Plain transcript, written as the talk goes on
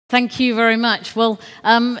Thank you very much. Well,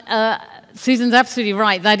 Susan's absolutely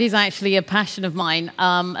right. That is actually a passion of mine,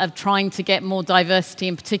 of trying to get more diversity,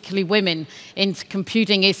 and particularly women, into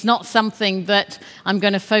computing. It's not something that I'm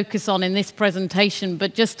going to focus on in this presentation,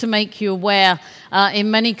 but just to make you aware,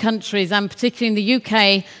 in many countries, and particularly in the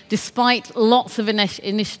UK, despite lots of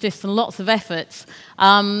initiatives and lots of efforts,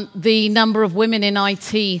 the number of women in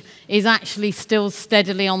IT is actually still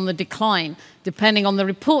steadily on the decline. Depending on the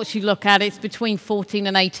reports you look at, it's between 14%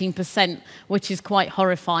 and 18%, which is quite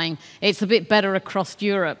horrifying. It's a bit better across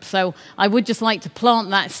Europe. So I would just like to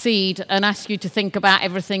plant that seed and ask you to think about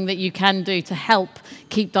everything that you can do to help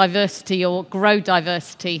keep diversity or grow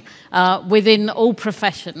diversity within all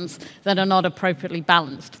professions that are not appropriately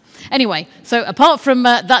balanced. Anyway, so apart from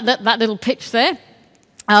that little pitch there,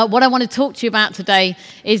 what I want to talk to you about today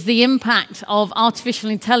is the impact of artificial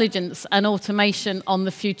intelligence and automation on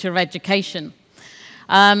the future of education.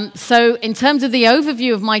 So in terms of the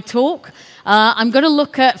overview of my talk, I'm going to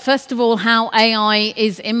look at, first of all, how AI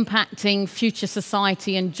is impacting future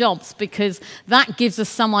society and jobs, because that gives us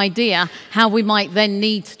some idea how we might then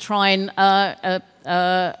need to try and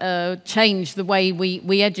change the way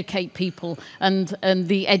we educate people and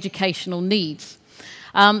the educational needs.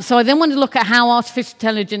 So I then want to look at how artificial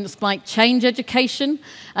intelligence might change education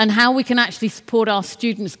and how we can actually support our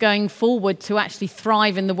students going forward to actually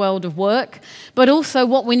thrive in the world of work, but also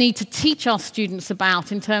what we need to teach our students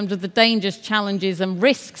about in terms of the dangers, challenges and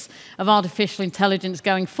risks of artificial intelligence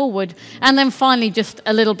going forward. And then finally, just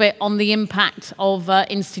a little bit on the impact of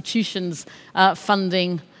institutions'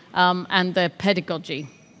 funding and their pedagogy.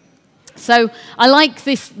 So I like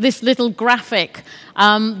this little graphic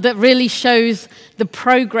that really shows the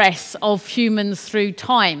progress of humans through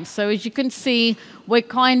time. So as you can see, we're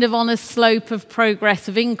kind of on a slope of progress,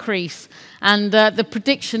 of increase, and the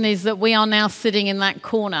prediction is that we are now sitting in that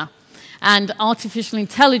corner. And artificial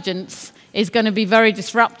intelligence is going to be very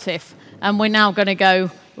disruptive, and we're now going to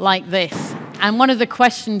go like this. And one of the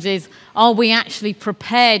questions is, are we actually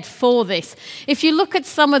prepared for this? If you look at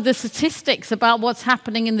some of the statistics about what's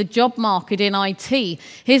happening in the job market in IT,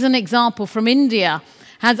 here's an example from India.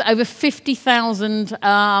 Has over 50,000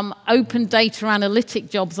 open data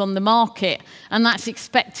analytic jobs on the market, and that's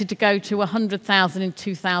expected to go to 100,000 in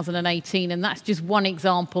 2018, and that's just one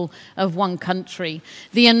example of one country.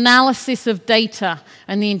 The analysis of data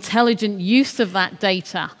and the intelligent use of that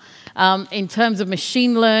data in terms of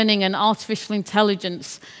machine learning and artificial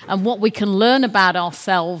intelligence and what we can learn about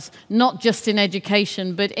ourselves, not just in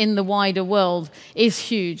education, but in the wider world, is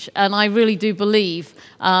huge. And I really do believe,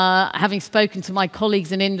 having spoken to my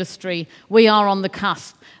colleagues in industry, we are on the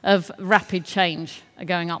cusp of rapid change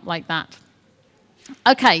going up like that.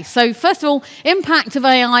 Okay, so first of all, impact of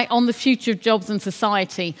AI on the future of jobs and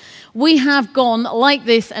society. We have gone like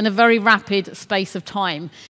this in a very rapid space of time.